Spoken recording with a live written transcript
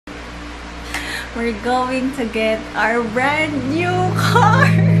we're going to get our brand new car!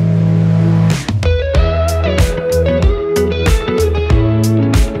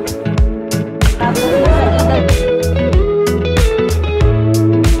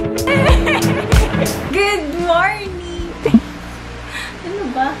 Good morning! Ano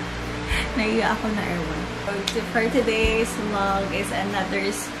ba? Naiiyak ako na ewan. For today's vlog is another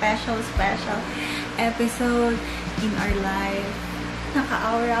special episode in our life.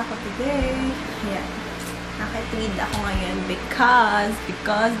 Naka-aura ako today. Yeah. Nakatweed ako ngayon because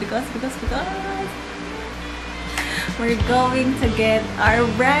we're going to get our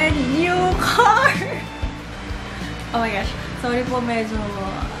brand new car! Oh my gosh. Sorry po, medyo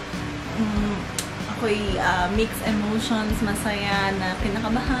ako'y mixed emotions, masaya, na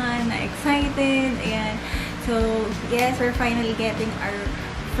kinakabahan, na excited. Ayan. So, yes, we're finally getting our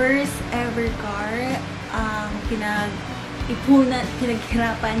first ever car.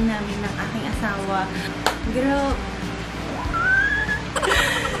 Pinaghirapan namin ng aking asawa. Girl.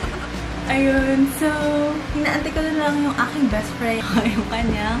 Ayun. So, hinaantay ko na lang yung aking best friend. Yung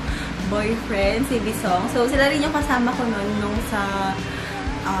kanyang boyfriend, si Bisong. So, sila rin yung kasama ko nun nung sa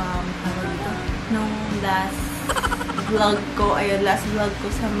nung last vlog ko. Ayun, last vlog ko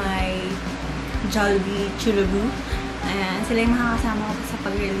sa may Jollibee Chulubu. Ayan, sila yung makakasama ko sa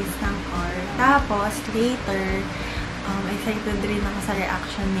pag-release ng car. Tapos, later, excited rin ako sa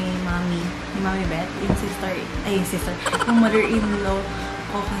reaction ni Mami Beth, yung yung mother-in-law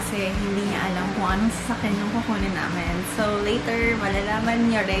ko kasi hindi niya alam kung anong sasakyan yung kukunin namin. So, later, malalaman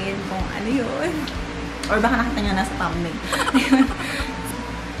niyo rin kung ano yun. Or baka nakita niyo nasa thumbnail.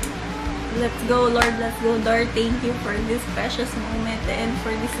 Let's go, Lord. Let's go, Lord. Thank you for this precious moment and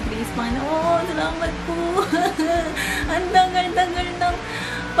for this grace, Panginoon. Salamat po. Ang dangal-dangal ng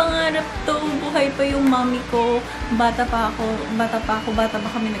pangarap to. Buhay pa yung mami ko. Bata pa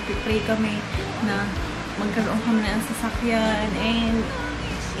kami. Nagpipray kami na magkaroon kami ng sasakyan. And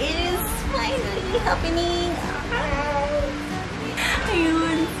it is finally happening.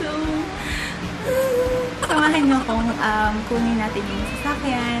 Ayun. So, samahan nyo kung kunin natin yung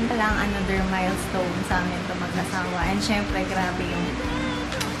sasakyan. Talagang another milestone sa amin ito mag-asawa. And syempre, grabe yung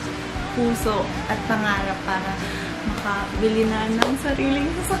puso at pangarap para makabili na ng sariling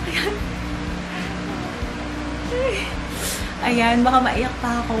sasakyan. Ayan, baka maiyak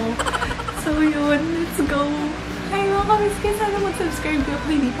pa ako. So yun, let's go. Ay, mga ka-pisnge, sana mag-subscribe kayo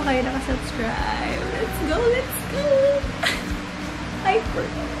kung hindi pa kayo nakasubscribe. Let's go, let's go! Hyper!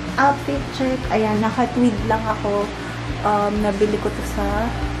 Outfit check. Ayan, naka-tweed lang ako. Nabili ko to sa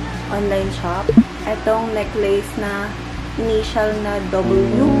online shop. Itong necklace na initial na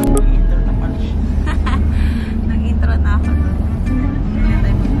W. Nag-intro na ako.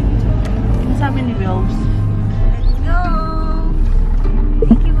 Ano sabi ni Wilves? Let's go!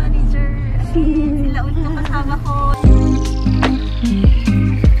 Thank you, manager. Sila ulit ang kasama ko.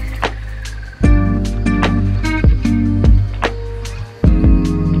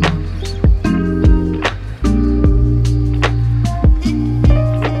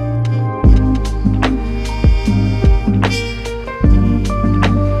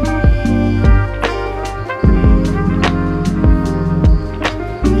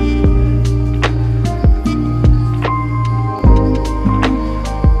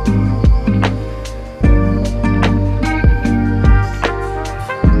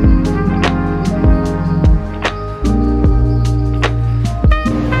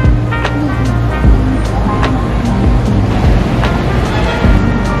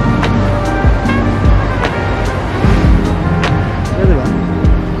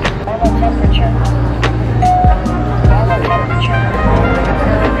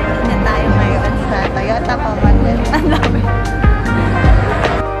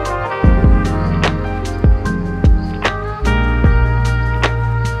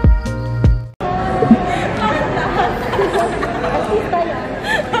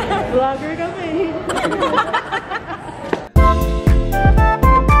 Vlogger kami.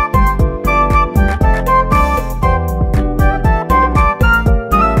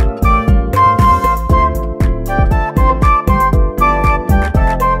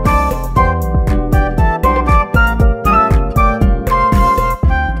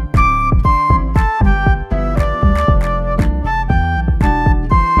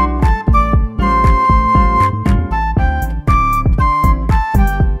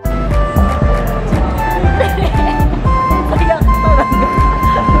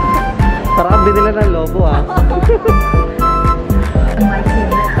 Binila ng lobo ah.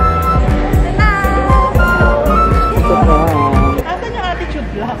 Asan yung attitude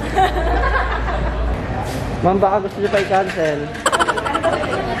block? Ma'am, baka gusto niyo pa i-cancel.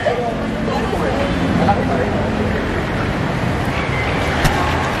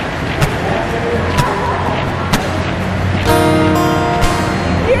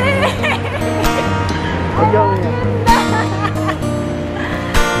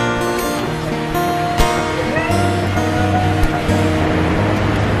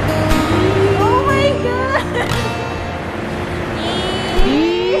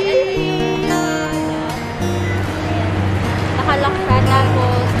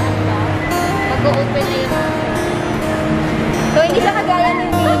 Nag-open na yun. So, hindi siya kagaya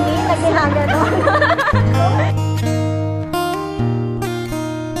ng mini na ginaganon.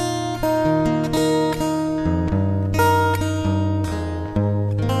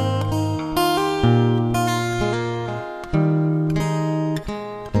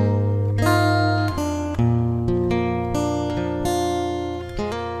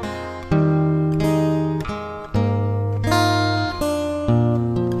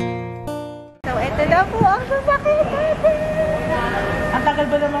 Ang tagal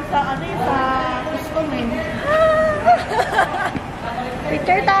ba naman sa ano yun, sa custom eh.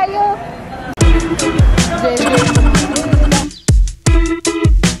 Picture tayo.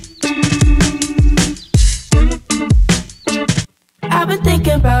 I've been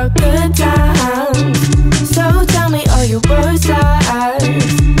thinking about good times, so tell me all your worst lies.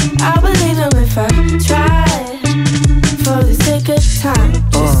 I believe them if I try, for the sake of time.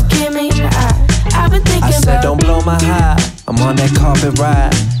 Just give me the eye. I've been thinking I said don't blow my high, I'm on that carpet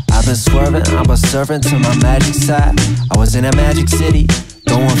ride. I've been swerving, I'm a servant to my magic side. I was in a magic city,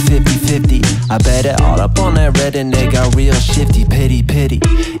 going 50-50. I bet it all up on that red and they got real shifty. Pity, pity,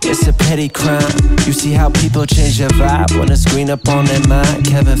 it's a petty crime. You see how people change their vibe when it's green up on their mind.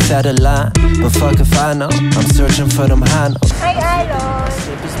 Kevin fed a line, but fuck if I know. I'm searching for them high notes. Hi, Alon.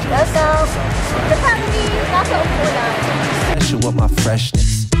 Welcome. The family, nasa upulan. Special with my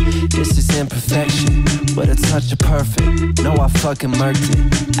freshness. This is imperfection, with a touch of perfect. No, I fucking murked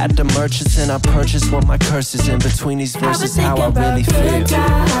it at the merchants, and I purchased what my curses in between these verses. How I really feel.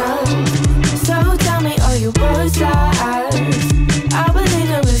 So tell me all your worst lies. I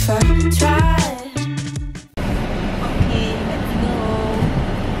believe them if I try. Okay, let's go.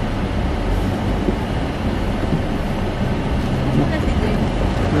 Ano si Jay?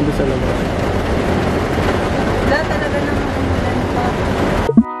 Nandun sa labas. Wala talaga naman umulan pa.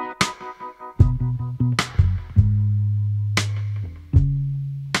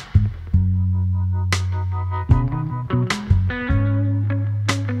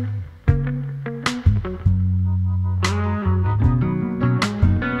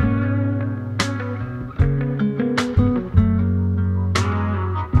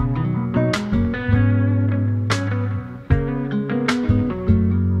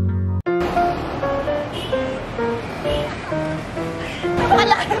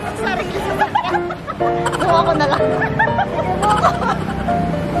 Ako na lang.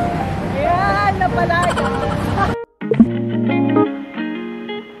 Ayan, napalaga.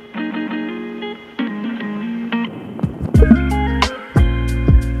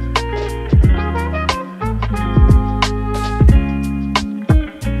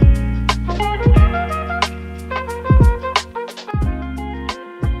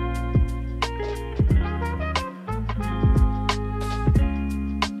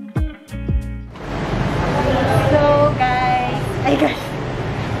 Ay gosh,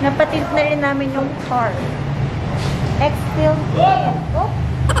 napatint na rin namin yung car. Exfil. Oh.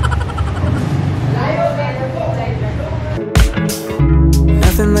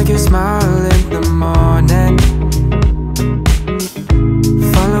 Nothing like your smile in the morning,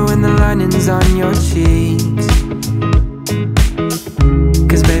 following the linings on your cheeks.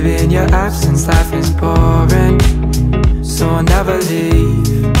 Cause baby in your absence life is boring, so I'll never leave.